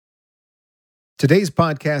Today's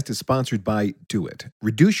podcast is sponsored by Do It.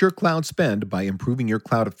 Reduce your cloud spend by improving your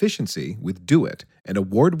cloud efficiency with Do It, an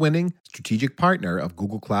award-winning strategic partner of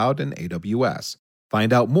Google Cloud and AWS.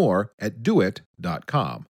 Find out more at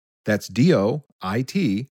doit.com. That's DOIT.com.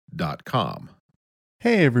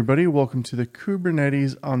 Hey everybody, welcome to the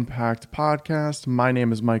Kubernetes Unpacked podcast. My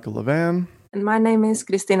name is Michael Levan. And my name is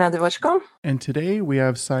Kristina. And today we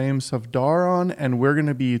have Saim Safdar on, and we're going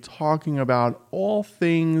to be talking about all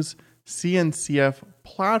things CNCF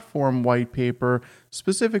platform white paper,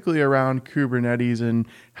 specifically around Kubernetes and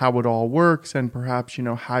how it all works, and perhaps,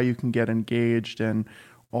 how you can get engaged and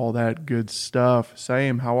all that good stuff.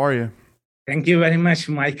 Saim, how are you? Thank you very much,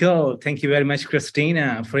 Michael. Thank you very much,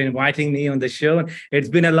 Kristina, for inviting me on the show. It's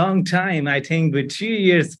been a long time. I think 2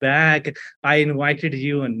 years back, I invited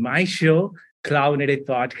you on my show, Cloud Native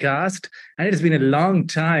Podcast, and it's been a long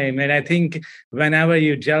time. And I think whenever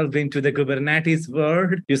you delve into the Kubernetes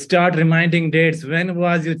world, you start reminding dates. When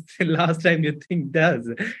was the last time you think does?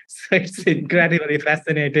 So it's incredibly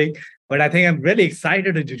fascinating. But I think I'm really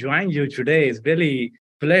excited to join you today. It's really a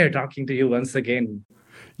pleasure talking to you once again.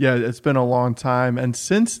 Yeah, it's been a long time. And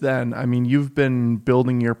since then, you've been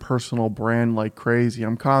building your personal brand like crazy.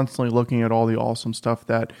 I'm constantly looking at all the awesome stuff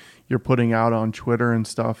that you're putting out on Twitter and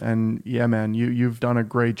stuff. And yeah, man, you've done a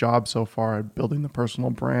great job so far at building the personal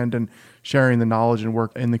brand and sharing the knowledge and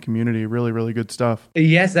work in the community. Really, really good stuff.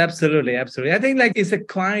 Yes, absolutely. Absolutely. I think it's a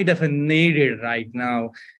kind of a needed right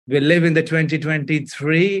now. We live in the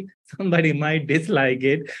 2023. Somebody might dislike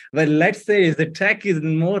it, but let's say the tech is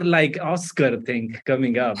more like Oscar thing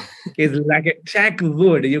coming up. It's like a tech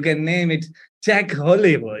wood. You can name it Tech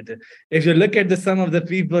Hollywood. If you look at some of the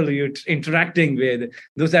people you're interacting with,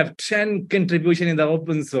 those have 10 contribution in the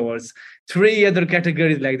open source, 3 other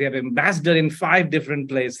categories, like they have ambassador in 5 different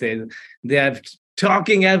places. They have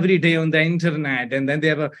talking every day on the internet, and then they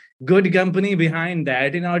have a good company behind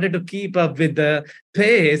that. In order to keep up with the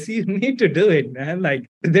pace, you need to do it, man. Like,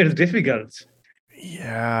 there's difficult.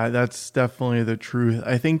 Yeah, that's definitely the truth.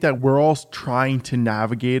 I think that we're all trying to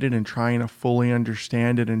navigate it and trying to fully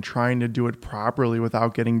understand it and trying to do it properly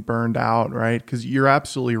without getting burned out, right? Because you're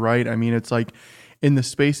absolutely right. It's like in the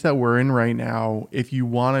space that we're in right now, if you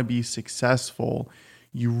want to be successful,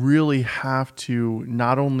 you really have to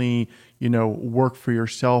not only, work for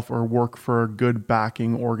yourself or work for a good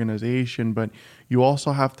backing organization, but you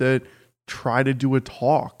also have to try to do a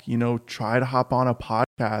talk, try to hop on a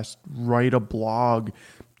podcast, write a blog,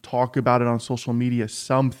 talk about it on social media,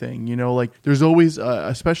 something, there's always,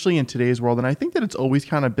 especially in today's world. And I think that it's always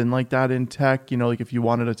kind of been like that in tech, if you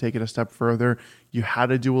wanted to take it a step further, you had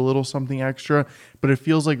to do a little something extra. But it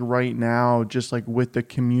feels like right now, just like with the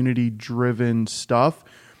community driven stuff,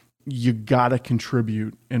 you got to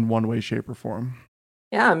contribute in one way, shape or form.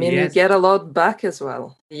 Yeah, You get a lot back as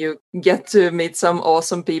well. You get to meet some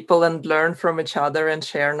awesome people and learn from each other and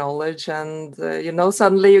share knowledge. And,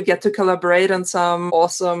 suddenly you get to collaborate on some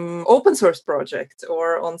awesome open source project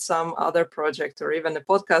or on some other project or even a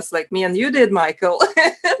podcast like me and you did, Michael,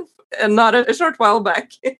 and not a short while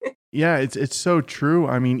back. Yeah, it's so true.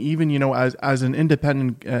 Even, as an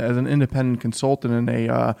independent consultant and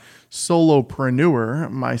a solopreneur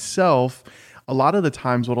myself, a lot of the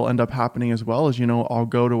times what'll end up happening as well is, I'll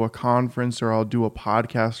go to a conference or I'll do a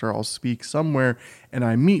podcast or I'll speak somewhere and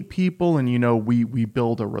I meet people and, we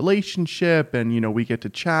build a relationship and, we get to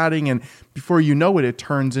chatting, and before you know it, it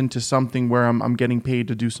turns into something where I'm getting paid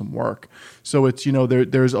to do some work. So it's,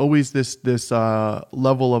 there's always this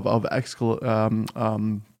level of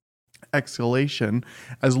escalation,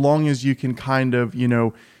 as long as you can kind of,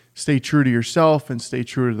 stay true to yourself and stay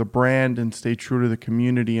true to the brand and stay true to the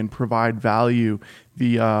community and provide value.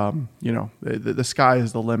 The sky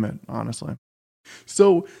is the limit, honestly.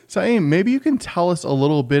 So, Saim, maybe you can tell us a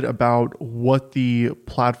little bit about what the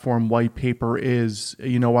platform white paper is.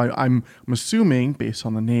 I'm assuming based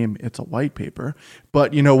on the name, it's a white paper,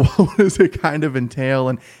 but what does it kind of entail,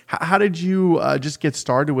 and how did you just get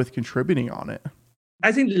started with contributing on it?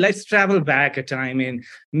 I think let's travel back a time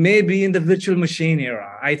maybe in the virtual machine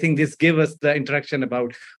era. I think this gives us the introduction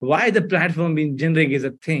about why the platform engineering is a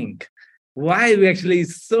thing. Why we actually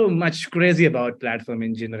so much crazy about platform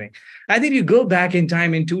engineering. I think you go back in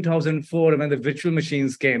time in 2004 when the virtual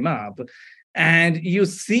machines came up, and you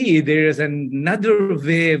see there is another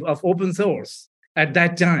wave of open source at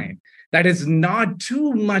that time. That is not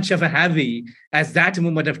too much of a heavy as that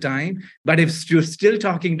moment of time, but if you're still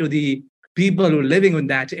talking to the people who are living in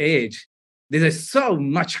that age, there's so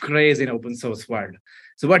much craze in open source world.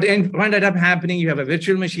 So what ended up happening, you have a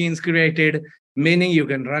virtual machines created, meaning you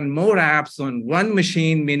can run more apps on one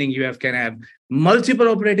machine, meaning can have multiple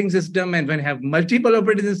operating system. And when you have multiple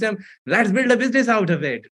operating system, let's build a business out of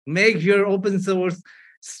it. Make your open source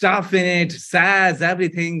stuff in it, SaaS,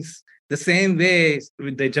 everything's the same way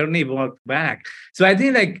with the journey walk back. So I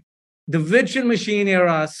think like the virtual machine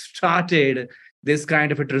era started this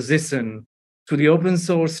kind of a transition to the open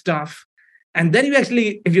source stuff. And then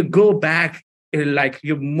if you go back, like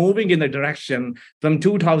you're moving in the direction from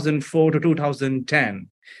 2004 to 2010,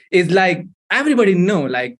 is like everybody know,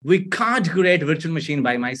 like we can't create a virtual machine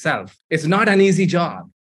by myself. It's not an easy job.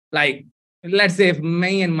 Like, let's say if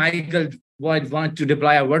me and Michael would want to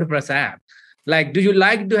deploy a WordPress app, like, do you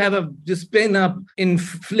like to spin up in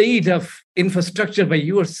fleet of infrastructure by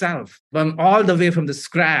yourself, from all the way from the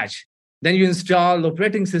scratch? Then you install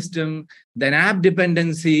operating system, then app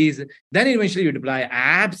dependencies, then eventually you deploy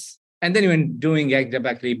apps, and then even doing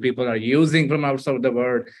exactly people are using from outside the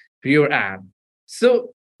world pure app.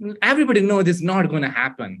 So everybody knows this is not going to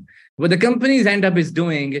happen. What the companies end up is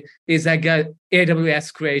doing is like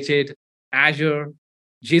AWS created, Azure,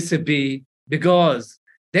 GCP, because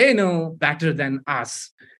they know better than us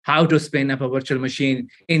how to spin up a virtual machine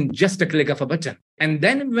in just a click of a button. And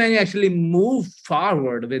then when you actually move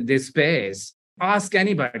forward with this space, ask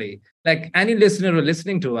anybody, like any listener who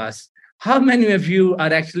listening to us, how many of you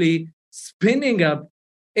are actually spinning up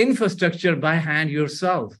infrastructure by hand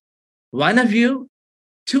yourself? One of you,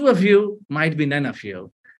 two of you, might be none of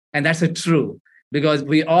you. And that's true, because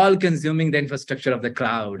we all consuming the infrastructure of the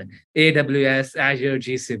cloud, AWS, Azure,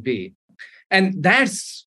 GCP. And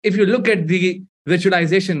that's, if you look at the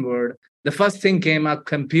virtualization word, the first thing came up,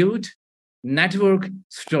 compute, network,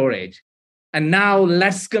 storage. And now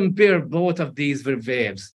let's compare both of these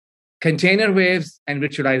waves, container waves and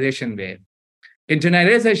virtualization wave.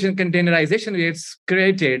 Containerization waves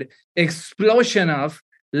created explosion of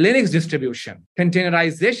Linux distribution.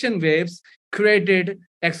 Containerization waves created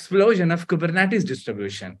explosion of Kubernetes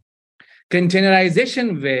distribution.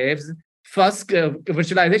 Containerization waves, first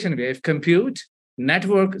virtualization wave, compute,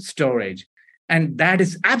 network, storage. And that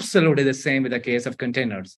is absolutely the same with the case of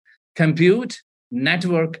containers. Compute,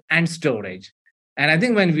 network, and storage. And I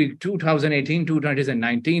think when 2018,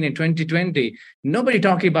 2019, and 2020, nobody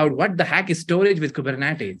talking about what the heck is storage with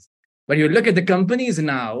Kubernetes. But you look at the companies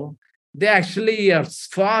now, they actually are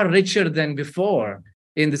far richer than before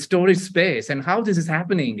in the storage space. And how this is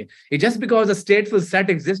happening? It's just because a stateful set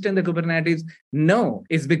exists in the Kubernetes? No,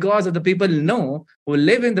 it's because of the people know who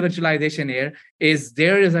live in the virtualization here,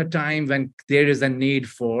 there is a time when there is a need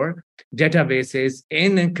for databases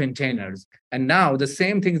in containers. And now the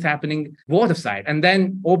same thing is happening both sides. And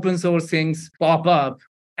then open source things pop up.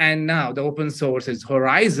 And now the open source is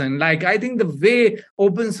horizon. Like, I think the way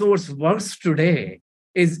open source works today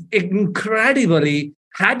is incredibly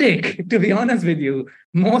headache, to be honest with you.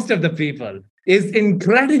 Most of the people is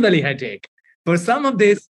incredibly headache. For some of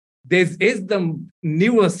this is the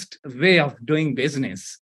newest way of doing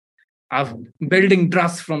business, of building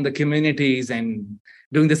trust from the communities and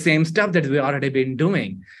doing the same stuff that we've already been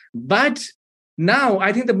doing. But now,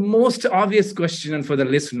 I think the most obvious question for the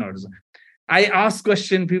listeners, I asked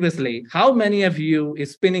question previously, how many of you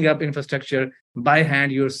is spinning up infrastructure by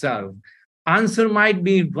hand yourself? Answer might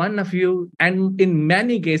be one of you, and in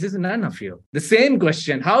many cases, none of you. The same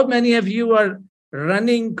question, how many of you are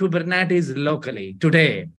running Kubernetes locally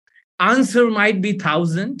today? Answer might be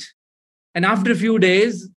 1,000, and after a few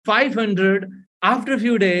days, 500, after a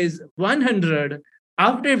few days, 100,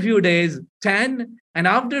 after a few days, 10, and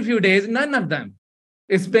after a few days, none of them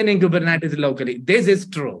is spinning Kubernetes locally. This is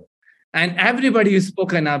true. And everybody you've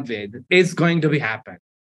spoken up with is going to be happen.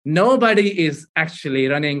 Nobody is actually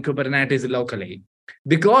running Kubernetes locally,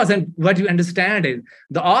 because, and what you understand is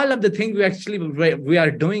all of the things we are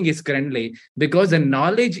doing is currently because the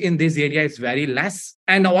knowledge in this area is very less,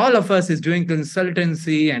 and all of us is doing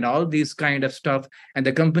consultancy and all these kind of stuff, and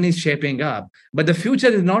the company is shaping up. But the future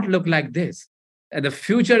does not look like this. The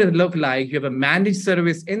future will look like you have a managed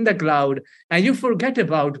service in the cloud, and you forget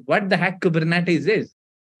about what the heck Kubernetes is.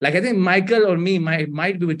 Like, I think Michael or me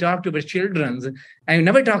we talk to our children and we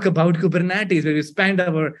never talk about Kubernetes, where we spend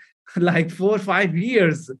our like 4 or 5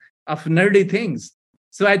 years of nerdy things.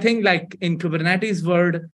 So I think like in Kubernetes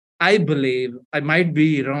world, I believe, I might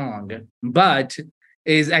be wrong, but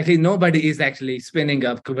is actually nobody is actually spinning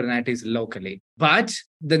up Kubernetes locally. But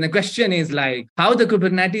then the question is like, how the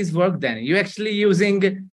Kubernetes work then? You're actually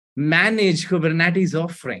using managed Kubernetes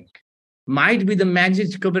offering. Might be the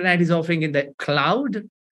managed Kubernetes offering in the cloud,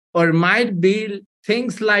 or might be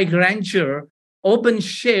things like Rancher,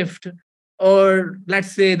 OpenShift, Or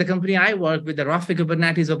let's say the company I work with, the Rafi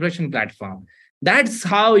Kubernetes operation platform. That's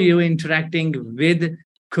how you're interacting with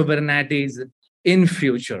Kubernetes in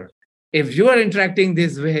future. If you are interacting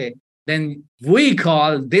this way, then we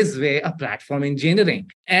call this way a platform engineering.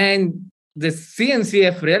 And the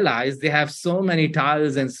CNCF realized they have so many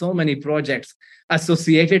tiles and so many projects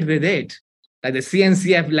associated with it, like the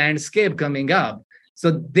CNCF landscape coming up.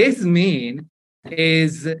 So this mean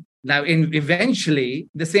is now eventually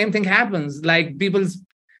the same thing happens, like people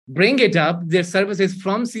bring it up, their services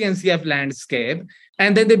from CNCF landscape,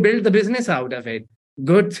 and then they build the business out of it.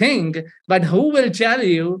 Good thing, but who will tell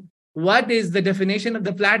you what is the definition of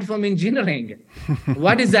the platform engineering?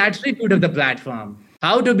 What is the attribute of the platform?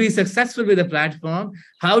 How to be successful with the platform?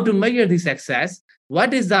 How to measure the success?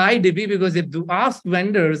 What is the IDP? Because if you ask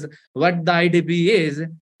vendors what the IDP is,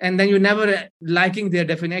 and then you never liking their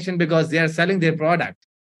definition because they are selling their product.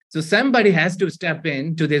 So somebody has to step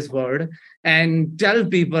into this world and tell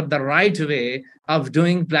people the right way of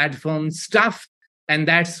doing platform stuff. And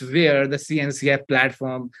that's where the CNCF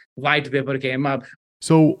platform white paper came up.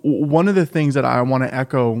 So one of the things that I want to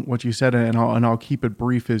echo what you said, and I'll keep it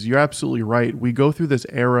brief, is you're absolutely right. We go through this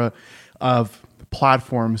era of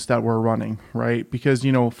platforms that we're running, right? Because,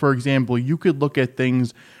 for example, you could look at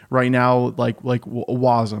things right now like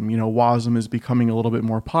WASM. WASM is becoming a little bit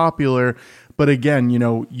more popular, but again,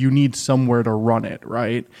 you need somewhere to run it,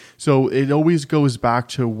 right? So it always goes back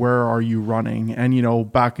to where are you running? And,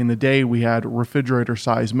 back in the day, we had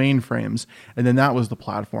refrigerator-sized mainframes, and then that was the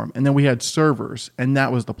platform. And then we had servers, and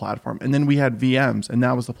that was the platform. And then we had VMs, and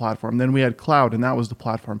that was the platform. Then we had cloud, and that was the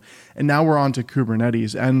platform. And now we're on to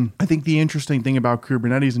Kubernetes. And I think the interesting thing about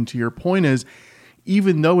Kubernetes, and to your point, is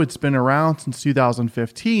even though it's been around since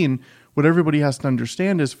 2015, what everybody has to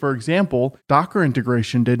understand is, for example, Docker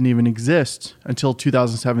integration didn't even exist until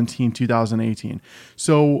 2017, 2018.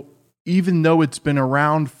 So even though it's been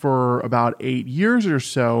around for about 8 years or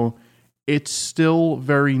so, it's still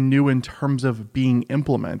very new in terms of being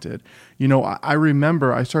implemented. I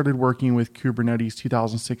remember I started working with Kubernetes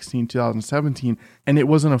 2016, 2017, and it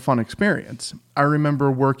wasn't a fun experience. I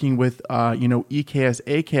remember working with, EKS,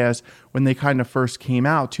 AKS when they kind of first came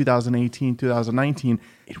out, 2018, 2019.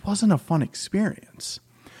 It wasn't a fun experience.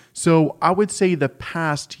 So I would say the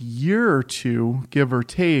past year or two, give or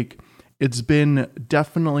take, it's been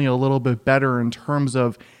definitely a little bit better in terms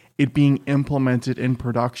of it being implemented in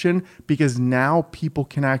production, because now people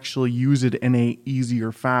can actually use it in a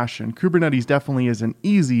easier fashion. Kubernetes definitely isn't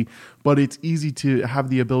easy, but it's easy to have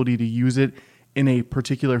the ability to use it in a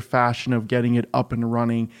particular fashion of getting it up and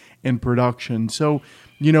running in production. So,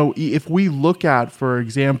 if we look at, for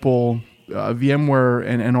example, VMware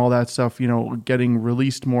and all that stuff, getting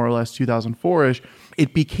released more or less 2004-ish,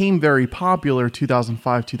 it became very popular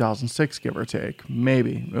 2005, 2006, give or take,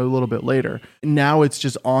 maybe a little bit later. Now it's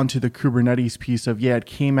just on to the Kubernetes piece of, it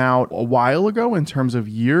came out a while ago in terms of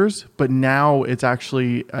years, but now it's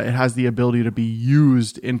actually, it has the ability to be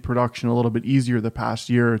used in production a little bit easier the past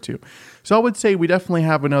year or two. So I would say we definitely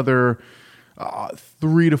have another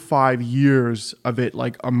 3 to 5 years of it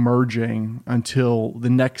like emerging until the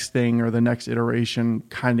next thing or the next iteration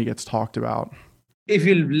kind of gets talked about. If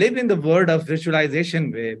you live in the world of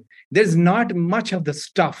virtualization wave, there's not much of the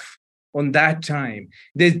stuff on that time.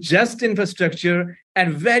 There's just infrastructure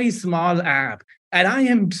and very small app. And I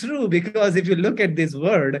am true, because if you look at this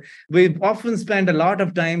world, we often spend a lot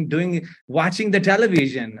of time watching the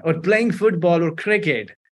television or playing football or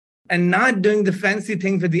cricket and not doing the fancy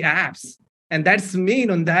things with the apps. And that's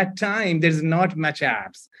mean on that time, there's not much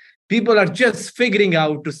apps. People are just figuring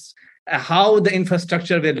out how the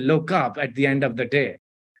infrastructure will look up at the end of the day.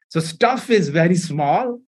 So stuff is very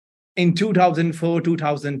small in 2004,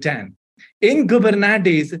 2010. In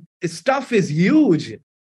Kubernetes, stuff is huge.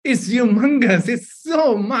 It's humongous. It's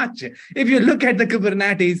so much. If you look at the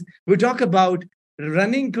Kubernetes, we talk about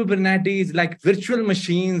running Kubernetes like virtual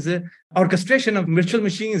machines, orchestration of virtual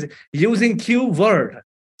machines using KubeWord.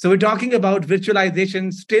 So we're talking about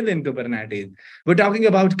virtualization still in Kubernetes. We're talking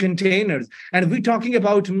about containers, and we're talking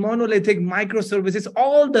about monolithic microservices,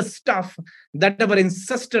 all the stuff that our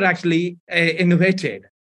ancestor actually innovated.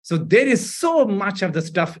 So there is so much of the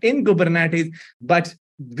stuff in Kubernetes, but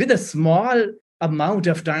with a small amount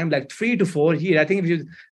of time, like 3 to 4 years. I think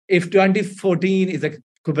if 2014 is a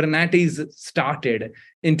Kubernetes started,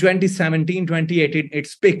 in 2017, 2018,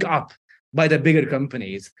 it's picked up by the bigger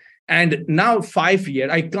companies. And now 5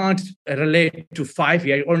 years, I can't relate to 5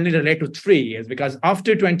 years, I only relate to 3 years, because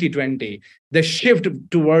after 2020, the shift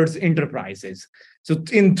towards enterprises. So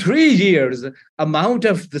in 3 years, amount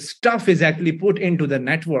of the stuff is actually put into the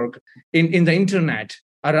network, in the internet,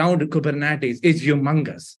 around Kubernetes is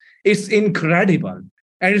humongous. It's incredible.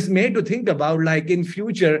 And it's made to think about like in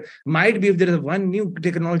future, might be if there is one new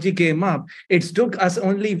technology came up, it took us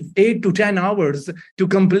only 8 to 10 hours to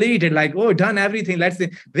complete it. Like, oh, done everything. Let's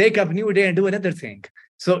wake up new day and do another thing.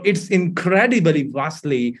 So it's incredibly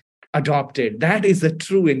vastly adopted. That is the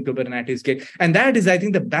true in Kubernetes case. And that is, I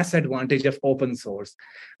think, the best advantage of open source.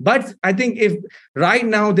 But I think if right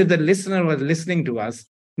now that the listener was listening to us,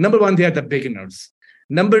 number one, they are the beginners.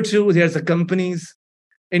 Number two, there's the companies,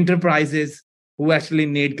 enterprises who actually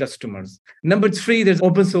need customers. Number three, there's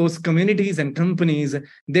open source communities and companies.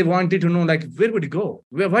 They wanted to know, like, where would it go?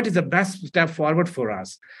 What is the best step forward for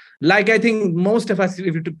us? Like, I think most of us,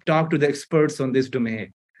 if you talk to the experts on this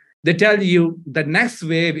domain, they tell you the next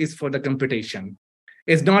wave is for the competition.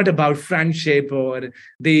 It's not about friendship or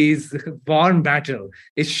these warm battle.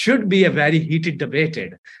 It should be a very heated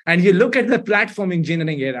debated. And you look at the platform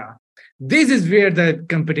engineering era, this is where the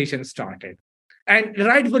competition started. And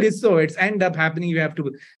rightfully so, it's end up happening. You have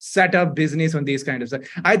to set up business on these kind of stuff.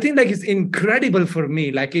 I think like it's incredible for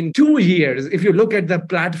me. Like in 2 years, if you look at the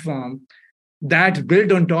platform that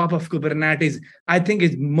built on top of Kubernetes, I think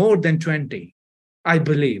it's more than 20. I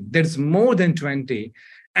believe there's more than 20.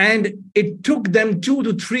 And it took them 2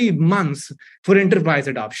 to 3 months for enterprise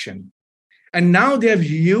adoption. And now they have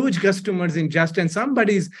huge customers in just, and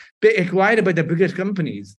somebody's acquired by the biggest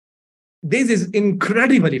companies. This is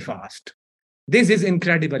incredibly fast. This is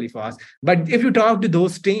incredibly fast. But if you talk to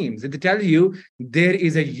those teams, they tell you there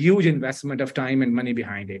is a huge investment of time and money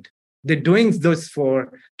behind it. They're doing this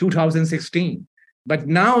for 2016. But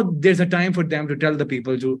now there's a time for them to tell the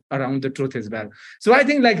people around the truth as well. So I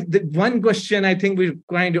think like the one question, I think we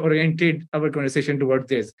kind of oriented our conversation toward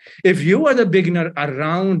this. If you are the beginner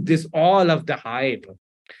around this, all of the hype,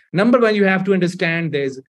 number one, you have to understand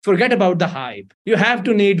this. Forget about the hype. You have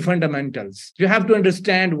to need fundamentals. You have to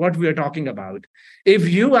understand what we are talking about. If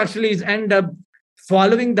you actually end up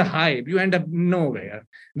following the hype, you end up nowhere.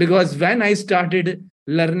 Because when I started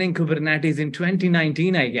learning Kubernetes in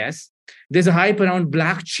 2019, I guess, there's a hype around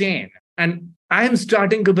blockchain. And I am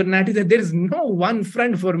starting Kubernetes and there is no one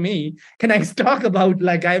friend for me. Can I talk about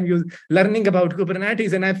like I'm learning about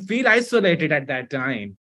Kubernetes and I feel isolated at that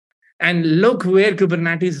time. And look where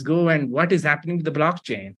Kubernetes go and what is happening to the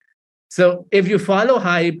blockchain. So if you follow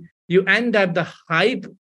hype, you end up the hype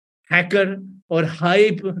hacker or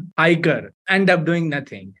hype hiker, end up doing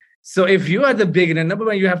nothing. So if you are the beginner, number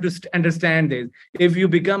one, you have to understand this. If you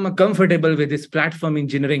become comfortable with this platform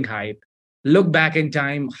engineering hype, look back in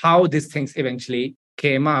time, how these things eventually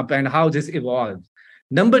came up and how this evolved.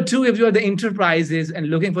 Number two, if you are the enterprises and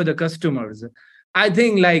looking for the customers, I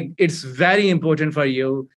think like it's very important for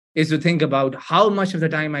you is to think about how much of the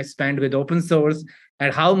time I spend with open source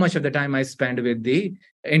and how much of the time I spend with the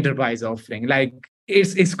enterprise offering. Like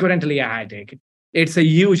it's currently a headache. It's a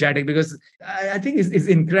huge headache because I think it's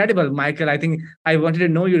incredible, Michael. I think I wanted to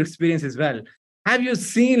know your experience as well. Have you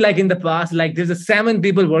seen like in the past, like there's 7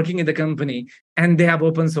 people working in the company and they have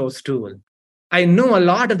open source tool? I know a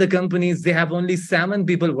lot of the companies, they have only 7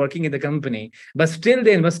 people working in the company, but still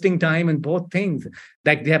they're investing time in both things.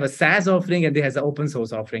 Like they have a SaaS offering and they have an open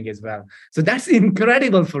source offering as well. So that's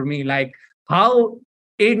incredible for me, like how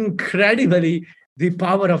incredibly the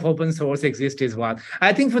power of open source exists is what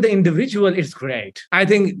I think for the individual, it's great. I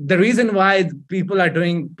think the reason why people are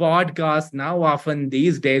doing podcasts now often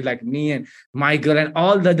these days, like me and Michael and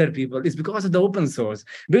all the other people, is because of the open source.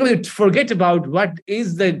 Because you forget about what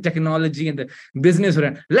is the technology and the business.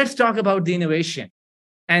 Let's talk about the innovation.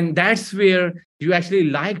 And that's where you actually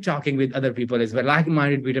like talking with other people as well,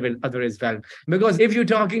 like-minded people with others as well. Because if you're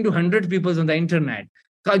talking to 100 people on the internet,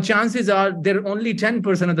 so chances are there are only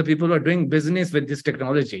 10% of the people who are doing business with this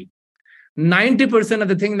technology. 90% of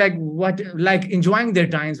the thing like enjoying their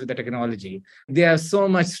times with the technology. There's so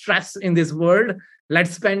much stress in this world.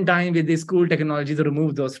 Let's spend time with these cool technologies to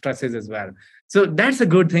remove those stresses as well. So that's a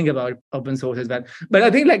good thing about open source as well. But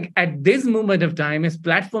I think like at this moment of time, is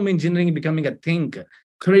platform engineering becoming a thing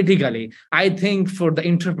critically. I think for the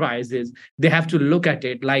enterprises, they have to look at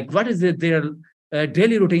it like what is their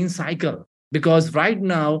daily routine cycle. Because right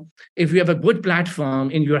now, if you have a good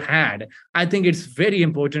platform in your head, I think it's very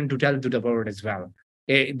important to tell to the world as well.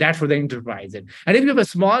 That's for the enterprise. And if you have a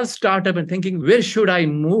small startup and thinking, where should I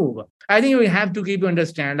move? I think we have to keep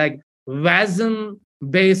understand like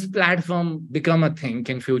WASM-based platform become a thing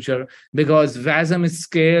in future because WASM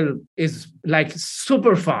is like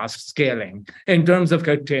super fast scaling in terms of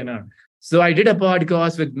container. So I did a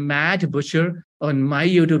podcast with Matt Butcher on my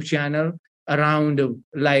YouTube channel. around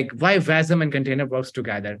like why WASM and container works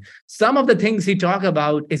together. Some of the things he talk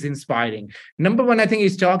about is inspiring. Number one, I think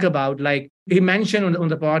he's talk about, like he mentioned on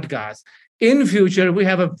the podcast, in future, we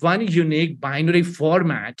have a one unique binary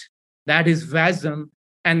format that is WASM,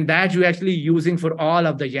 and that you're actually using for all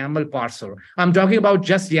of the YAML parser. I'm talking about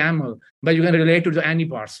just YAML, but you can relate to any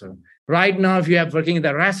parser. Right now, if you have working in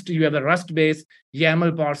the Rust, you have a Rust-based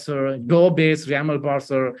YAML parser, Go-based YAML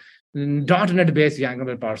parser, .NET-based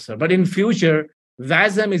YAML parser. But in future,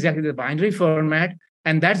 WASM is actually the binary format,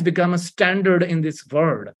 and that's become a standard in this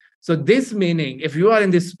world. So this meaning, if you are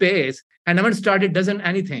in this space and haven't started doesn't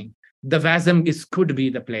anything, the WASM could be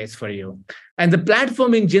the place for you. And the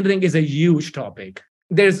platform engineering is a huge topic.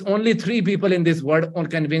 There's only 3 people in this world all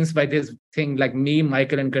convinced by this thing, like me,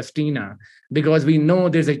 Michael, and Kristina, because we know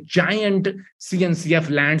there's a giant CNCF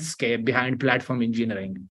landscape behind platform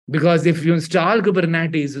engineering. Because if you install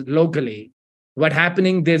Kubernetes locally, what's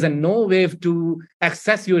happening, there's no way to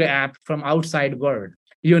access your app from outside world.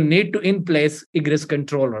 You need to in-place egress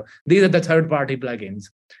controller. These are the third-party plugins.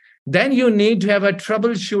 Then you need to have a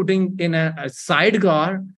troubleshooting in a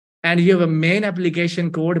sidecar, and you have a main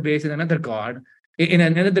application code base in another card, in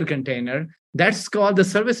another container. That's called the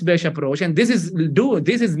service-based approach. And this is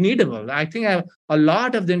needable. I think a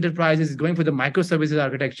lot of the enterprises is going for the microservices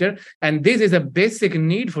architecture, and this is a basic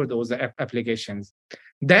need for those applications.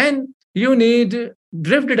 Then you need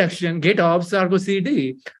drift detection, GitOps, Argo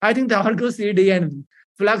CD. I think the Argo CD and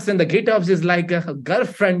Flux and the GitOps is like a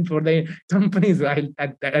girlfriend for the companies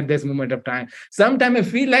at this moment of time. Sometimes I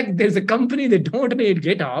feel like there's a company that don't need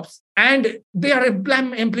GitOps and they are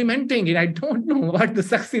implementing it. I don't know what the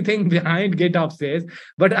sexy thing behind GitOps is,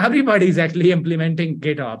 but everybody is actually implementing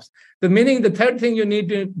GitOps. So meaning the third thing you need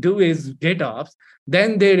to do is GitOps.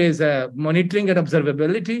 Then there is a monitoring and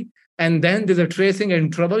observability. And then there's a tracing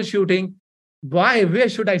and troubleshooting. Why? Where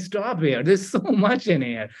should I stop here? There's so much in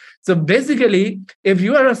here. So basically, if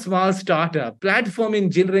you are a small startup, platform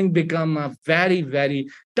engineering become a very, very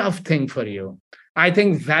tough thing for you. I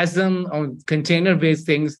think WASM or container-based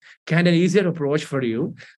things can an easier approach for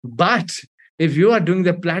you. But if you are doing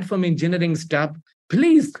the platform engineering stuff,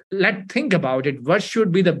 please think about it. What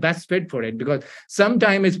should be the best fit for it? Because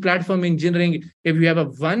sometimes it's platform engineering, if you have a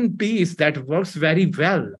one piece that works very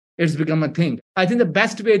well, it's become a thing. I think the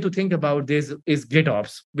best way to think about this is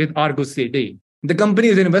GitOps with Argo CD. The company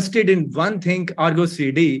is invested in one thing, Argo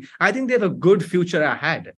CD. I think they have a good future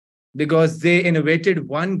ahead because they innovated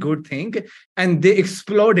one good thing and they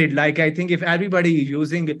exploded. Like, I think if everybody is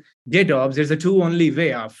using GitOps, there's a two only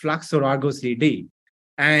way, Flux or Argo CD.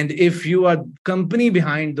 And if you are company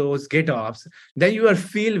behind those GitOps, then you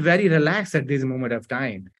feel very relaxed at this moment of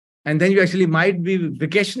time. And then you actually might be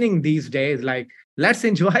vacationing these days, like, let's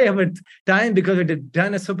enjoy our time because it had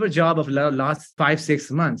done a super job of last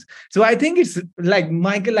 5-6 months. So I think it's like,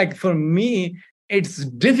 Michael, like for me, it's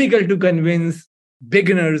difficult to convince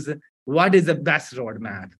beginners what is the best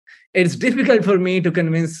roadmap. It's difficult for me to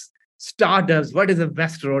convince startups what is the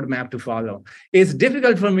best roadmap to follow. It's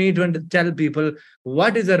difficult for me to tell people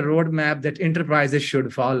what is a roadmap that enterprises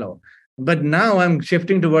should follow. But now I'm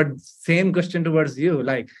shifting towards same question towards you,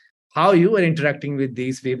 like how you are interacting with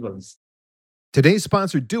these peoples. Today's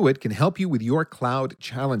sponsor, Do It, can help you with your cloud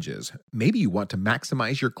challenges. Maybe you want to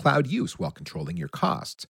maximize your cloud use while controlling your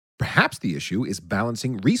costs. Perhaps the issue is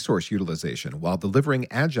balancing resource utilization while delivering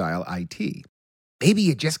agile IT. Maybe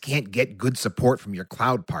you just can't get good support from your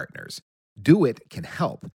cloud partners. Do It can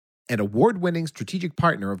help. An award-winning strategic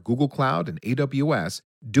partner of Google Cloud and AWS,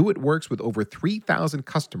 Do It works with over 3,000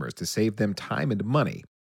 customers to save them time and money.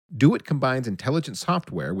 Do It combines intelligent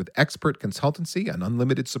software with expert consultancy and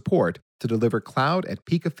unlimited support to deliver cloud at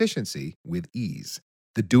peak efficiency with ease.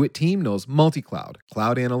 The Do It team knows multi-cloud,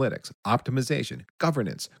 cloud analytics, optimization,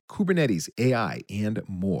 governance, Kubernetes, AI, and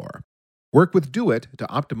more. Work with Do It to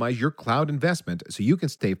optimize your cloud investment so you can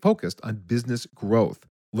stay focused on business growth.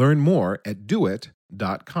 Learn more at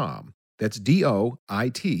doit.com. That's DOIT.com.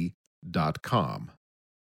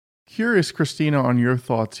 Curious, Kristina, on your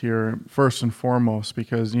thoughts here, first and foremost,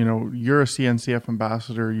 because, you're a CNCF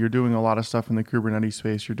ambassador, you're doing a lot of stuff in the Kubernetes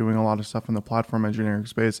space, you're doing a lot of stuff in the platform engineering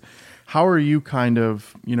space. How are you kind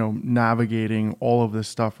of, navigating all of this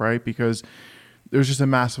stuff, right? Because there's just a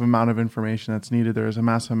massive amount of information that's needed. There's a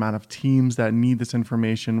massive amount of teams that need this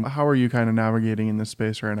information. How are you kind of navigating in this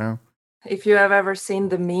space right now? If you have ever seen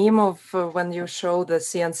the meme of when you show the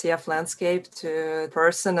CNCF landscape to a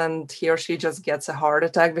person and he or she just gets a heart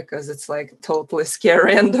attack because it's like totally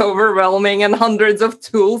scary and overwhelming and hundreds of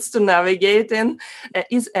tools to navigate in.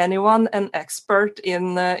 Is anyone an expert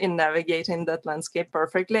in navigating that landscape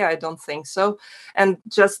perfectly? I don't think so. And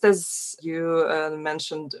just as you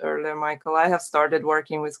mentioned earlier, Michael, I have started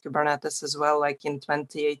working with Kubernetes as well, like in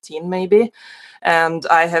 2018 maybe. And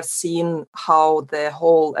I have seen how the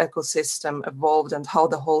whole ecosystem evolved and how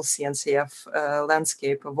the whole CNCF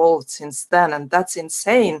landscape evolved since then. And that's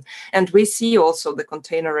insane. And we see also the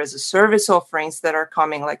container as a service offerings that are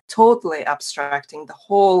coming, like totally abstracting the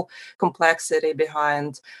whole complexity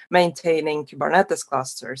behind maintaining Kubernetes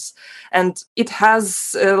clusters. And it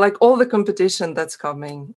has like all the competition that's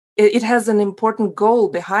coming. It has an important goal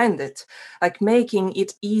behind it, like making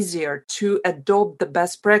it easier to adopt the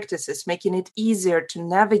best practices, making it easier to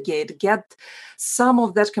navigate, get some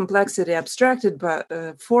of that complexity abstracted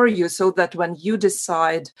for you so that when you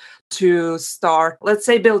decide to start, let's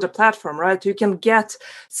say, build a platform, right, you can get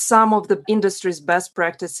some of the industry's best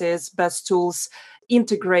practices, best tools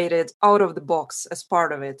integrated out of the box as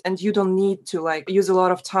part of it. And you don't need to like use a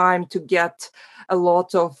lot of time to get a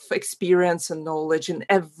lot of experience and knowledge in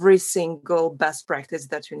every single best practice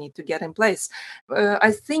that you need to get in place.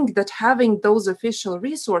 I think that having those official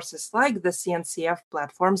resources like the CNCF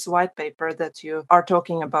platforms white paper that you are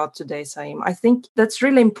talking about today, Saim, I think that's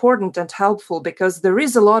really important and helpful because there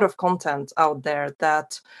is a lot of content out there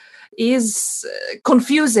that is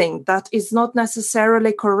confusing, that is not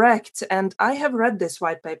necessarily correct. And I have read this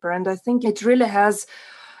white paper, and I think it really has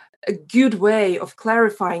a good way of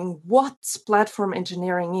clarifying what platform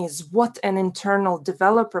engineering is, what an internal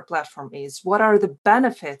developer platform is, what are the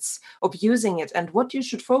benefits of using it, and what you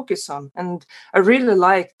should focus on. And I really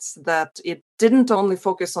liked that it didn't only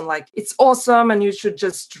focus on like, it's awesome and you should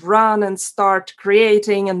just run and start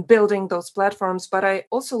creating and building those platforms. But I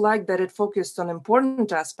also like that it focused on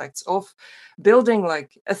important aspects of building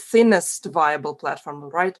like a thinnest viable platform,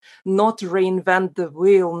 right? Not reinvent the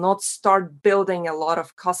wheel, not start building a lot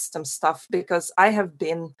of custom stuff, because I have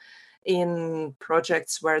been in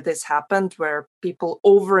projects where this happened, where people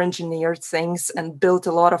over-engineered things and built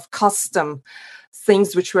a lot of custom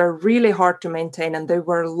things which were really hard to maintain, and they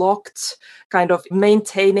were locked kind of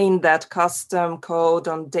maintaining that custom code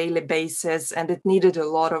on daily basis, and it needed a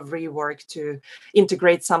lot of rework to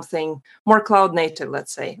integrate something more cloud native,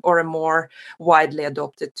 let's say, or a more widely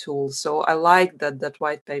adopted tool. So I like that that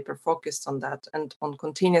white paper focused on that and on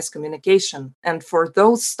continuous communication. And for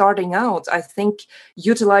those starting out, I think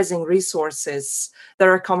utilizing resources that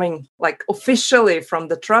are coming like officially from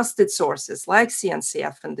the trusted sources like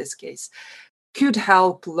CNCF in this case could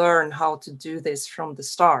help learn how to do this from the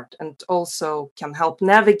start, and also can help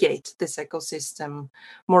navigate this ecosystem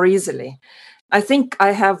more easily. I think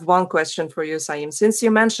I have one question for you, Saim. Since you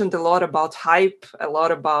mentioned a lot about hype, a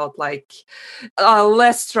lot about like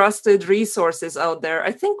less trusted resources out there,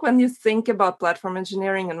 I think when you think about platform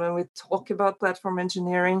engineering and when we talk about platform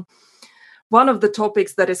engineering, one of the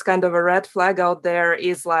topics that is kind of a red flag out there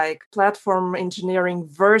is like platform engineering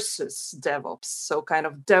versus DevOps. So kind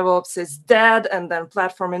of DevOps is dead, and then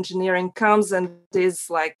platform engineering comes and is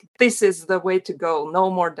like, this is the way to go,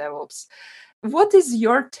 no more DevOps. What is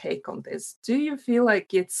your take on this? Do you feel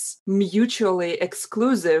like it's mutually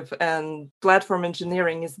exclusive and platform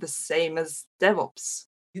engineering is the same as DevOps?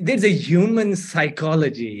 There's a human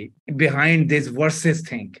psychology behind this versus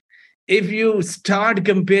thing. If you start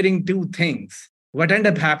comparing two things, what end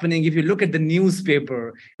up happening, if you look at the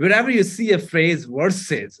newspaper, wherever you see a phrase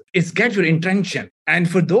versus, it's get your intention. And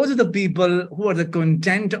for those of the people who are the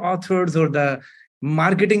content authors or the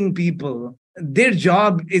marketing people, their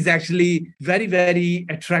job is actually very, very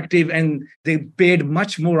attractive, and they paid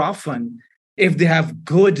much more often if they have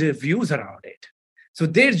good views around it. So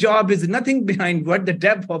their job is nothing behind what the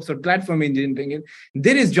DevOps or platform engineering is.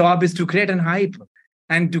 Their job is to create an hype.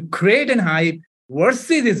 And to create an hype,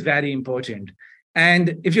 versus is very important.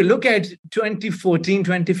 And if you look at 2014,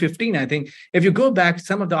 2015, I think, if you go back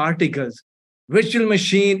some of the articles, virtual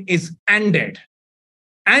machine is ended.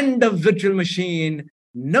 End of virtual machine,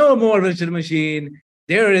 no more virtual machine.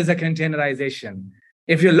 There is a containerization.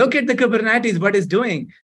 If you look at the Kubernetes, what it's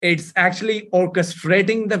doing, it's actually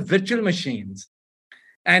orchestrating the virtual machines.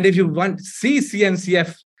 And if you want to see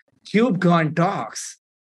CNCF KubeCon talks,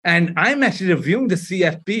 and I'm actually reviewing the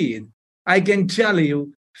CFP, I can tell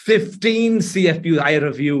you 15 CFPs I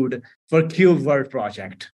reviewed for KubeWord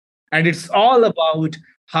project. And it's all about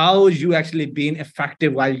how you actually been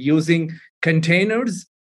effective while using containers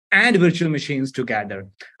and virtual machines together.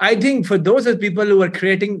 I think for those of people who are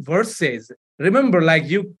creating verses, Remember, like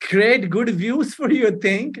you create good views for your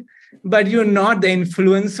thing, but you're not the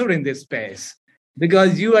influencer in this space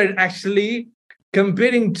because you are actually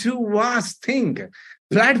comparing two vast things.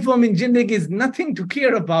 Platform engineering is nothing to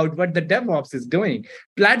care about what the DevOps is doing.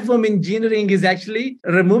 Platform engineering is actually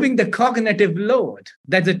removing the cognitive load.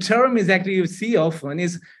 That's a term is actually you see often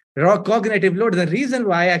is raw cognitive load. The reason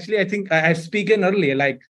why actually I think I've spoken earlier,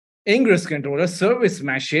 like ingress controller, service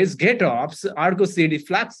meshes, GitOps, Argo CD,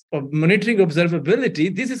 Flux, monitoring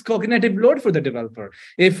observability. This is cognitive load for the developer.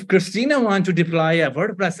 If Kristina wants to deploy a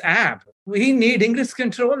WordPress app, he needs ingress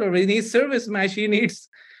controller, he needs service mesh, he needs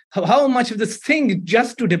how much of this thing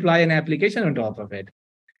just to deploy an application on top of it.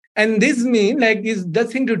 And this means like is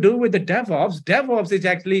nothing to do with the DevOps. DevOps is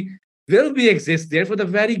actually will be exist there for the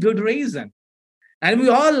very good reason. And we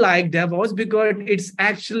all like DevOps because it's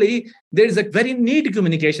actually, there's a very neat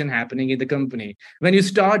communication happening in the company when you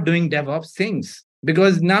start doing DevOps things.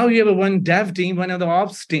 Because now you have a one dev team, one of the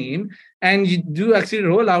ops team, and you do actually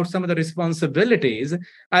roll out some of the responsibilities.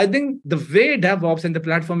 I think the way DevOps and the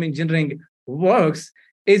platform engineering works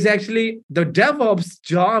is actually the DevOps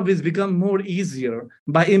job is become more easier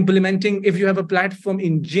by implementing if you have a platform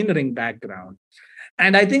engineering background.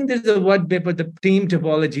 And I think there's a white paper, the team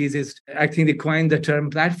topologies is, I think they coined the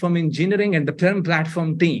term platform engineering and the term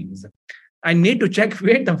platform teams. I need to check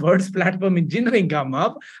where the words platform engineering come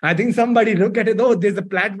up. I think somebody look at it, oh, there's a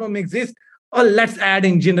platform exists. Oh, let's add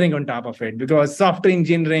engineering on top of it because software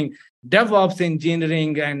engineering, DevOps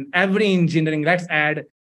engineering, and every engineering, let's add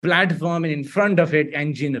platform and in front of it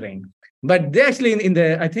engineering. But they actually in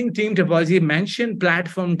the, I think team topology mentioned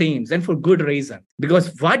platform teams and for good reason.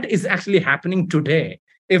 Because what is actually happening today,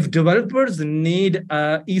 if developers need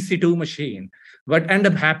a EC2 machine, what end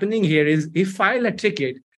up happening here is if file a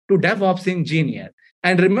ticket to DevOps engineer.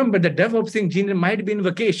 And remember the DevOps engineer might be in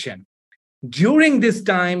vacation. During this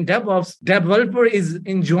time, DevOps developer is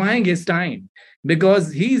enjoying his time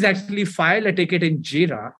because he's actually filed a ticket in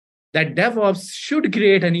Jira that DevOps should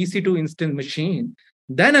create an EC2 instant machine.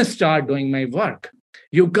 Then I start doing my work.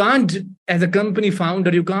 You can't, as a company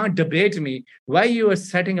founder, you can't debate me why you are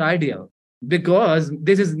setting ideal because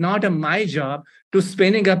this is not my job to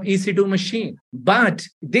spinning up EC2 machine. But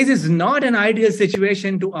this is not an ideal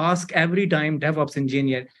situation to ask every time DevOps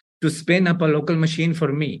engineer to spin up a local machine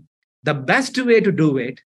for me. The best way to do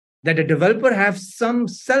it, that a developer have some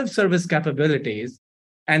self-service capabilities,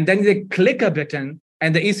 and then they click a button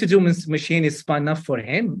and the EC2 machine is spun up for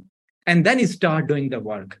him, and then he start doing the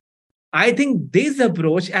work. I think this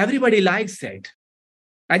approach, everybody likes it.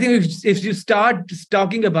 I think if you start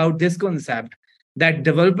talking about this concept, that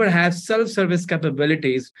developer has self-service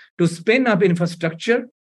capabilities to spin up infrastructure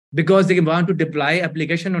because they want to deploy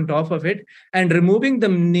application on top of it and removing the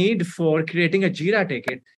need for creating a Jira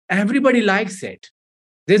ticket, everybody likes it.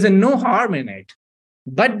 There's no harm in it.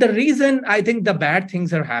 But the reason I think the bad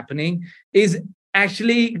things are happening is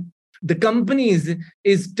actually the companies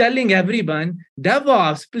is telling everyone,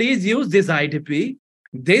 DevOps, please use this IDP.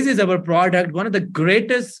 This is our product, one of the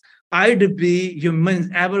greatest IDP humans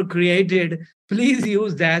ever created. Please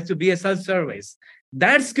use that to be a self-service.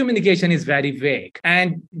 That communication is very vague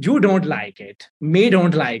and you don't like it. Me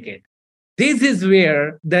don't like it. This is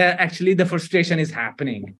where the frustration is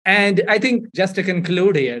happening. And I think just to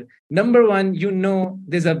conclude here, number one,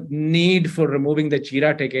 there's a need for removing the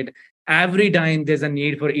Jira ticket. Every time there's a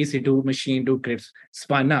need for EC2 machine to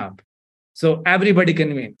spun up. So everybody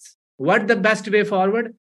convinced. What the best way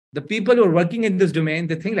forward? The people who are working in this domain,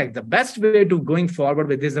 they think like the best way to going forward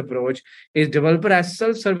with this approach is developer has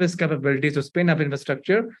self-service capabilities to spin up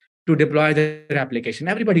infrastructure to deploy their application.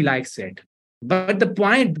 Everybody likes it. But the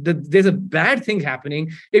point that there's a bad thing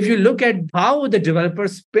happening. If you look at how the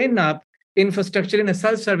developers spin up infrastructure in a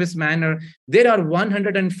self-service manner, there are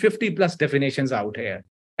 150 plus definitions out here.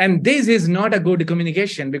 And this is not a good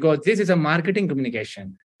communication because this is a marketing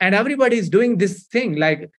communication. And everybody is doing this thing.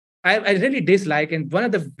 Like I really dislike, and one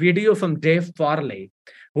of the video from Dave Farley,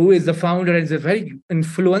 who is the founder and is a very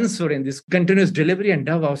influencer in this continuous delivery and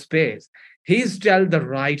DevOps space, he's tell the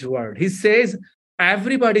right word. He says,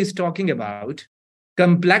 everybody is talking about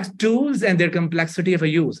complex tools and their complexity of a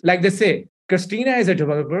use. Like they say, Kristina is a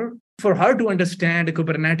developer. For her to understand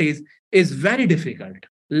Kubernetes is very difficult.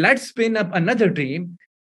 Let's spin up another team.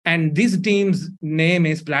 And this team's name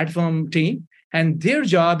is platform team. And their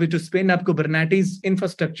job is to spin up Kubernetes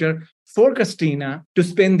infrastructure for Kristina to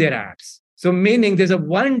spin their apps. So meaning there's a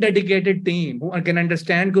one dedicated team who can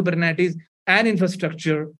understand Kubernetes and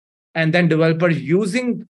infrastructure, and then developers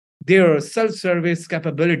using their self-service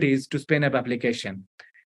capabilities to spin up application.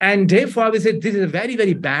 And Dave Farley said, this is a very,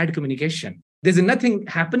 very bad communication. There's nothing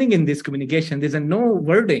happening in this communication. There's no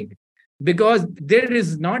wording. because there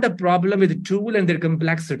is not a problem with the tool and their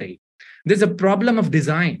complexity. There's a problem of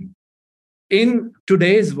design. In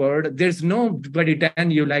today's world, there's nobody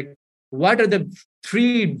telling you like, what are the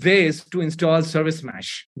 3 ways to install service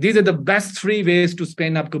mesh? These are the best 3 ways to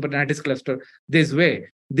spin up Kubernetes cluster this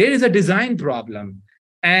way. There is a design problem.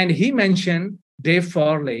 And he mentioned, Dave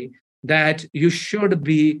Farley, that you should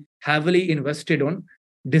be heavily invested on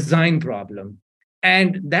design problem.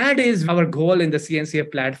 And that is our goal in the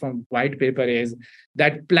CNCF platform white paper, is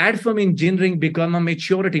that platform engineering become a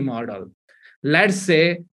maturity model. Let's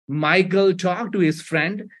say Michael talked to his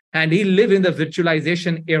friend and he lived in the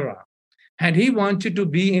virtualization era and he wanted to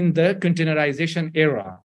be in the containerization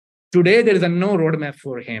era. Today, there is no roadmap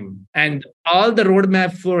for him, and all the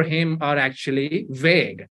roadmap for him are actually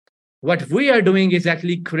vague. What we are doing is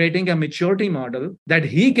actually creating a maturity model that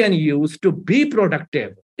he can use to be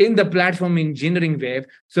productive in the platform engineering wave.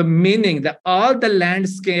 So meaning that all the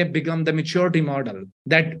landscape become the maturity model.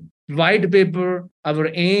 That white paper, our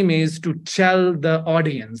aim is to tell the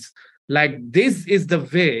audience, like, this is the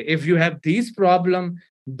way. If you have these problem,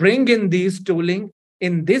 bring in these tooling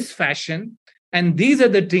in this fashion. And these are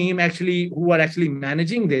the team actually who are actually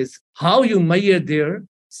managing this, how you measure their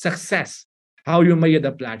success, how you measure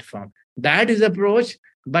the platform. That is approach,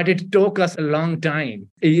 but it took us a long time.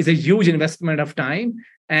 It is a huge investment of time,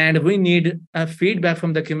 and we need a feedback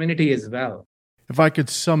from the community as well. If I could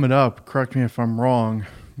sum it up, correct me if I'm wrong,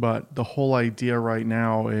 but the whole idea right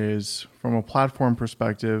now is, from a platform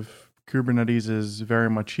perspective, Kubernetes is very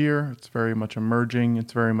much here. It's very much emerging.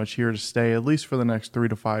 It's very much here to stay, at least for the next 3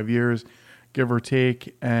 to 5 years, give or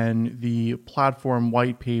take. And the platform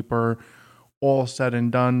white paper, all said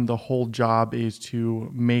and done, the whole job is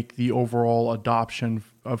to make the overall adoption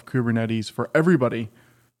of Kubernetes for everybody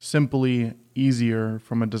simply easier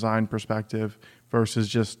from a design perspective versus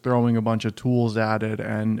just throwing a bunch of tools at it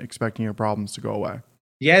and expecting your problems to go away.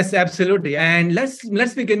 Yes, absolutely. And let's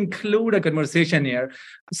conclude a conversation here.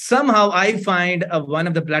 Somehow I find one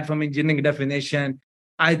of the platform engineering definition,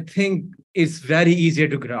 I think is very easier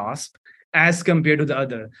to grasp as compared to the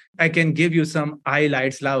other. I can give you some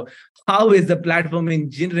highlights now. How is the platform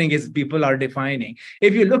engineering is people are defining?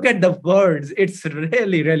 If you look at the words, it's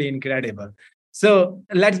really, really incredible. So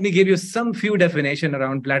let me give you some few definition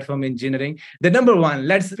around platform engineering. The number one,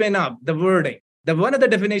 let's spin up the wording. The one of the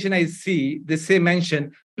definition I see, they say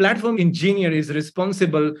mention, platform engineer is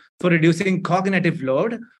responsible for reducing cognitive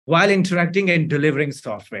load while interacting and delivering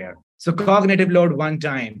software. So cognitive load one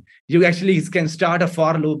time, you actually can start a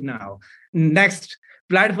for loop now. Next,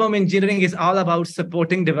 platform engineering is all about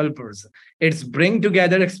supporting developers. It's bring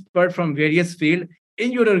together experts from various fields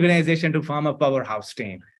in your organization to form a powerhouse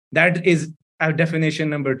team. That is our definition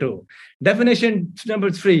number 2. Definition number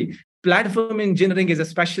 3, platform engineering is a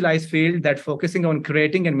specialized field that focusing on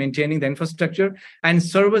creating and maintaining the infrastructure and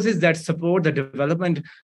services that support the development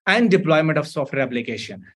and deployment of software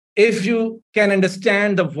application. If you can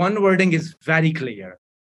understand, the one wording is very clear,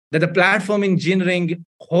 that the platform engineering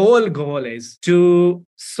whole goal is to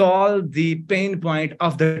solve the pain point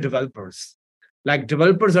of the developers. Like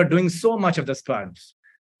developers are doing so much of the stuff.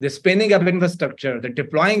 They're spinning up infrastructure, they're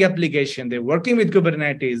deploying application, they're working with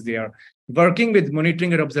Kubernetes, they are working with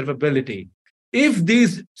monitoring and observability. If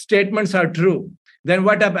these statements are true, then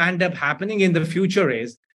what end up happening in the future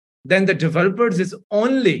is, then the developers is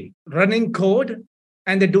only running code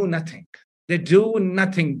and they do nothing. They do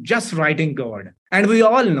nothing, just writing code. And we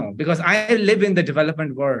all know, because I live in the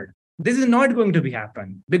development world, this is not going to be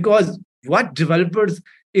happen, because what developers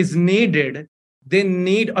is needed, they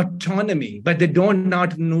need autonomy, but they don't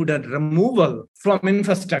not need a removal from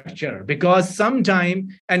infrastructure, because sometime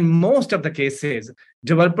and most of the cases,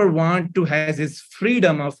 developer want to have his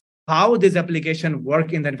freedom of how this application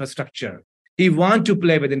work in the infrastructure. He want to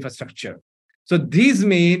play with infrastructure. So these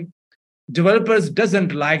mean developers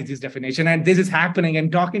doesn't like this definition, and this is happening. I'm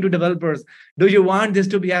talking to developers. Do you want this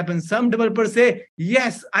to be happen? Some developers say,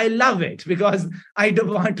 yes, I love it, because I don't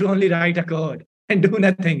want to only write a code and do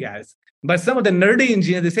nothing else. But some of the nerdy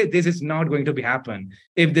engineers, they say this is not going to be happen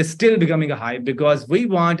if they're still becoming a hype, because we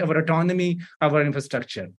want our autonomy of our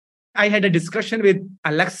infrastructure. I had a discussion with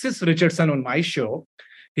Alexis Richardson on my show.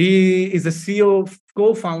 He is the CEO,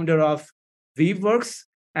 co-founder of Weaveworks,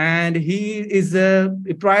 and he is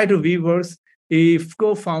prior to Weaveworks, he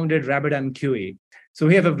co-founded RabbitMQ. So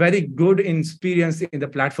we have a very good experience in the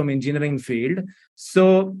platform engineering field.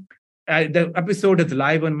 So the episode is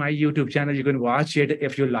live on my YouTube channel. You can watch it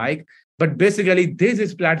if you like. But basically, this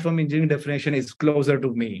is platform engineering definition is closer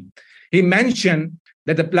to me. He mentioned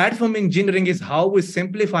that the platform engineering is how we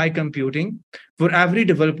simplify computing for every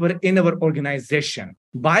developer in our organization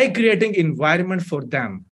by creating environment for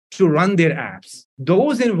them to run their apps.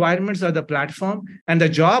 Those environments are the platform, and the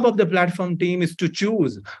job of the platform team is to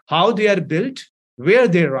choose how they are built, where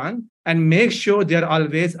they run, and make sure they are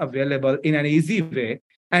always available in an easy way,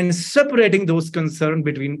 and separating those concerns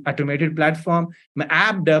between automated platform,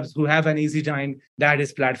 app devs who have an easy time, that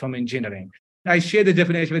is platform engineering. I share the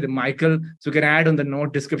definition with Michael, so you can add on the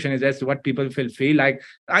note description as to what people feel like.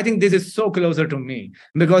 I think this is so closer to me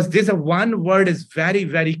because this one word is very,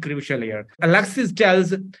 very crucial here. Alexis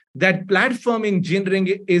tells that platform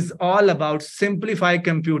engineering is all about simplify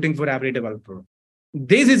computing for every developer.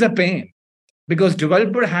 This is a pain because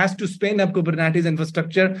developer has to spin up Kubernetes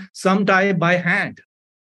infrastructure sometime by hand.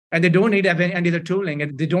 And they don't need any other tooling,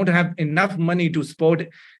 and they don't have enough money to support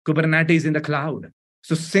Kubernetes in the cloud.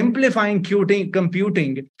 So simplifying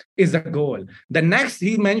computing is the goal. The next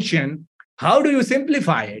he mentioned, how do you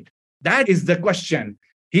simplify it? That is the question.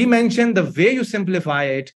 He mentioned the way you simplify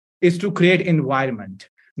it is to create environment.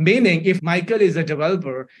 Meaning, if Michael is a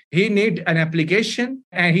developer, he need an application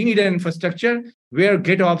and he need an infrastructure where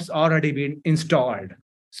GitOps already been installed.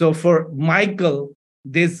 So for Michael,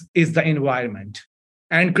 this is the environment.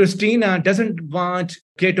 And Kristina doesn't want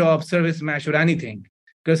GitOps, Service Mesh, or anything.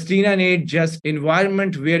 Kristina needs just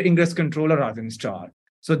environment where Ingress controller are installed.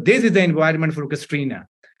 So this is the environment for Kristina.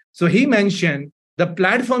 So he mentioned the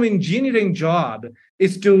platform engineering job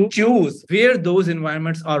is to choose where those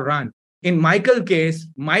environments are run. In Michael's case,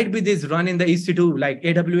 might be this run in the EC2 like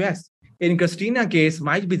AWS. In Kristina's case,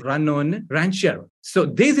 might be run on Rancher. So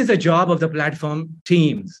this is a job of the platform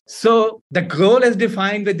teams. So the goal is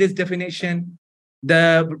defined with this definition.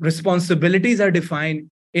 The responsibilities are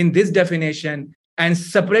defined in this definition, and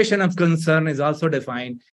separation of concern is also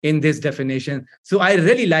defined in this definition. So I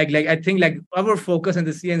really I think our focus in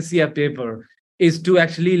the CNCF paper is to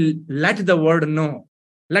actually let the world know.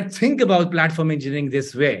 Let's think about platform engineering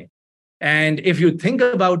this way. And if you think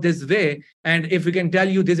about this way, and if we can tell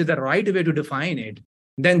you this is the right way to define it,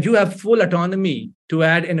 then you have full autonomy to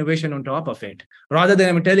add innovation on top of it. Rather than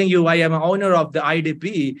I'm telling you, I am an owner of the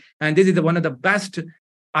IDP, and this is one of the best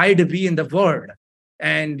IDP in the world.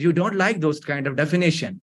 And you don't like those kind of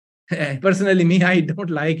definition. Personally, me, I don't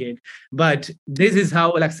like it. But this is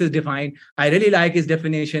how Alexis defined. I really like his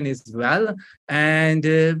definition as well. And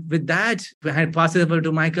with that, I pass it over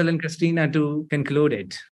to Michael and Kristina to conclude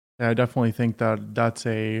it. Yeah, I definitely think that that's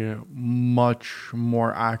a much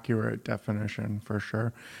more accurate definition for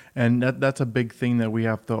sure. And that's a big thing that we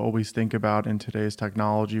have to always think about in today's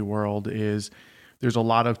technology world is there's a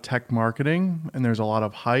lot of tech marketing and there's a lot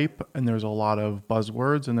of hype and there's a lot of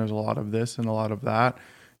buzzwords and there's a lot of this and a lot of that.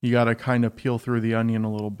 You got to kind of peel through the onion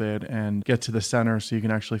a little bit and get to the center so you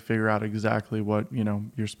can actually figure out exactly what,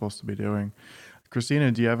 you're supposed to be doing.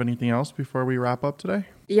 Kristina, do you have anything else before we wrap up today?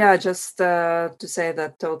 Yeah, just to say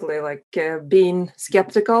that totally being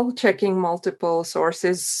skeptical, checking multiple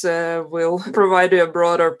sources will provide you a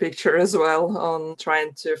broader picture as well on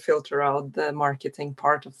trying to filter out the marketing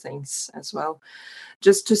part of things as well.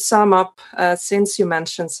 Just to sum up, since you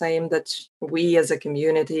mentioned, Saim, that we as a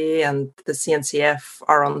community and the CNCF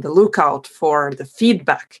are on the lookout for the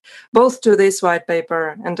feedback, both to this white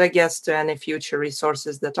paper and I guess to any future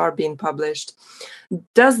resources that are being published,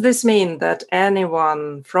 does this mean that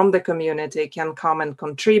anyone from the community can come and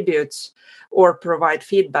contribute or provide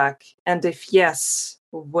feedback? And if yes,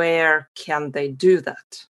 where can they do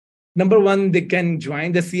that? Number one, they can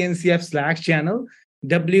join the CNCF Slack channel.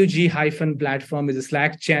 WG-platform is a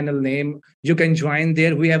Slack channel name. You can join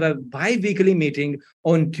there. We have a bi-weekly meeting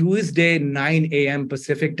on Tuesday, 9 a.m.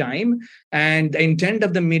 Pacific time. And the intent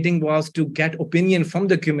of the meeting was to get opinion from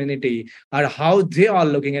the community on how they are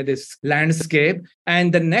looking at this landscape.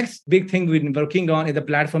 And the next big thing we've been working on is the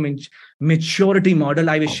platform maturity model.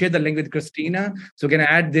 I will share the link with Kristina. So you can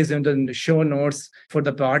add this into the show notes for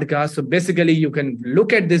the podcast. So basically, you can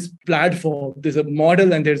look at this platform. There's a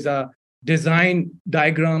model and there's a design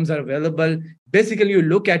diagrams are available. Basically, you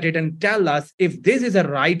look at it and tell us if this is a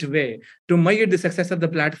right way to measure the success of the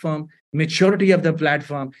platform, maturity of the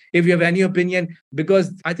platform, if you have any opinion,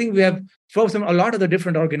 because I think we have folks from a lot of the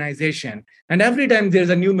different organizations. And every time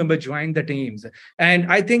there's a new member join the teams. And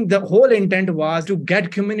I think the whole intent was to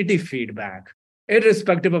get community feedback,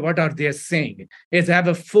 irrespective of what are they saying, is have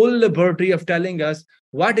a full liberty of telling us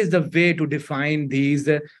what is the way to define these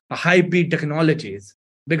high-speed technologies.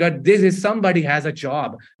 Because this is somebody has a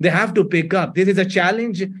job. They have to pick up. This is a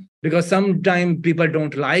challenge because sometimes people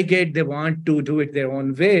don't like it. They want to do it their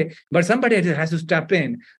own way, but somebody has to step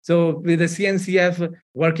in. So with the CNCF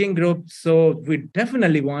working group, so we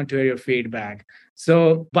definitely want to hear your feedback.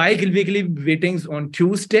 So bi-weekly meetings on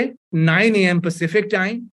Tuesday, 9 a.m. Pacific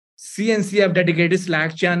time, CNCF dedicated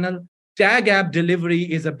Slack channel. Tag app delivery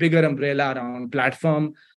is a bigger umbrella around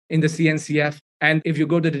platform in the CNCF. And if you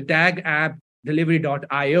go to the tag app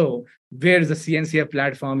delivery.io, where the CNCF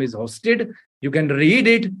platform is hosted, you can read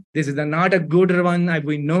it. This is not a good one,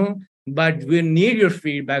 we know, but we need your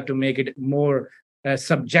feedback to make it more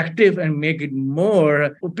subjective and make it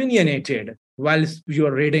more opinionated while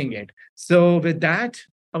you're reading it. So with that,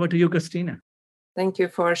 over to you, Kristina. Thank you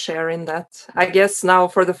for sharing that. I guess now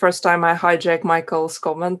for the first time I hijack Michael's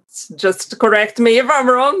comments. Just correct me if I'm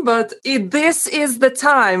wrong, but this is the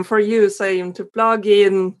time for you, Saim, to plug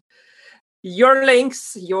in your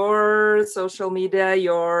links, your social media,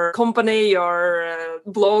 your company, your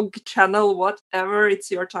blog channel, whatever.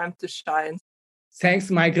 It's your time to shine.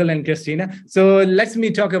 Thanks, Michael and Kristina. So let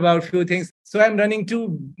me talk about a few things. So I'm running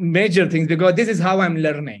two major things because this is how I'm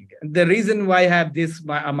learning. The reason why I have this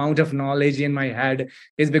amount of knowledge in my head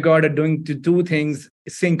is because I'm doing two things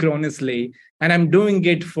synchronously, and I'm doing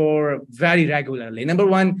it for very regularly. Number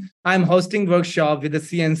one, I'm hosting workshop with the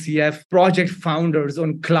CNCF project founders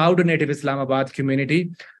on Cloud Native Islamabad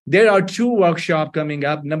community. There are two workshops coming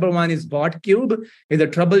up. Number one is BotCube, is a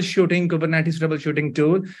troubleshooting, Kubernetes troubleshooting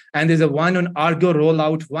tool. And there's a one on Argo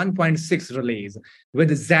rollout 1.6 release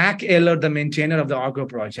with Zach Eller, the maintainer of the Argo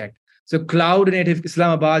project. So Cloud Native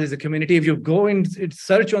Islamabad is a community. If you go and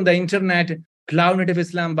search on the internet, Cloud Native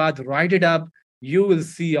Islamabad, write it up, you will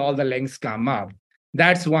see all the links come up.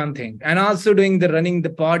 That's one thing. And also running the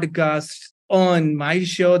podcast on my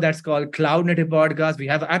show that's called Cloud Native Podcast. We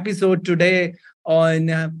have an episode today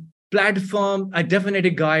on platform, a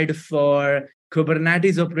definitive guide for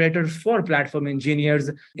Kubernetes operators for platform engineers.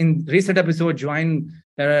 In recent episode,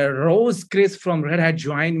 Rose Chris from Red Hat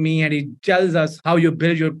joined me, and he tells us how you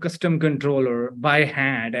build your custom controller by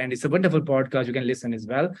hand. And it's a wonderful podcast. You can listen as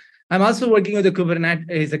well. I'm also working with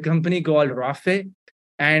a company called Rafe,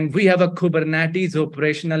 and we have a Kubernetes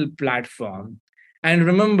operational platform. And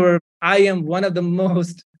remember, I am one of the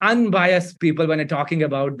most unbiased people when I'm talking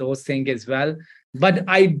about those things as well. But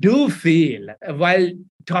I do feel while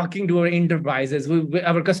talking to our enterprises,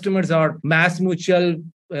 our customers are Mass Mutual,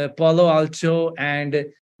 Palo Alto, and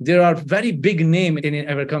there are very big names in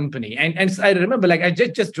our company. And I remember, like, I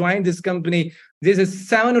just joined this company. This is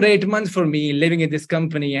 7 or 8 months for me living in this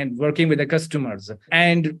company and working with the customers.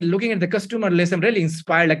 And looking at the customer list, I'm really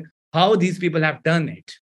inspired, like, how these people have done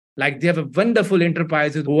it. Like, they have a wonderful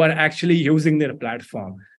enterprises who are actually using their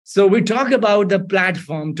platform. So we talk about the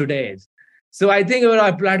platform today. So I think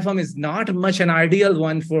our platform is not much an ideal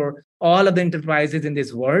one for all of the enterprises in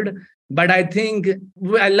this world. But I think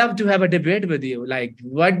I love to have a debate with you. Like,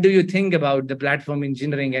 what do you think about the platform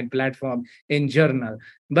engineering and platform in general?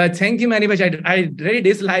 But thank you very much. I really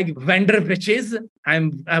dislike vendor pitches.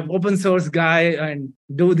 I'm an open source guy and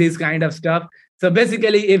do this kind of stuff. So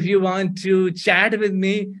basically, if you want to chat with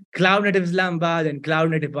me, Cloud Native Islamabad and Cloud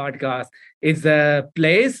Native Podcast is a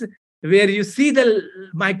place where you see the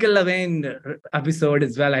Michael Levine episode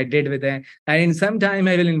as well. I did with them. And in some time,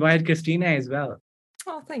 I will invite Kristina as well.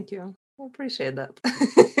 Oh, thank you. I appreciate that.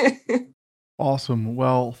 Awesome.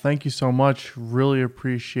 Well, thank you so much. Really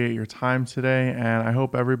appreciate your time today. And I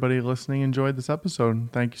hope everybody listening enjoyed this episode.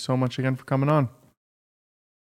 Thank you so much again for coming on.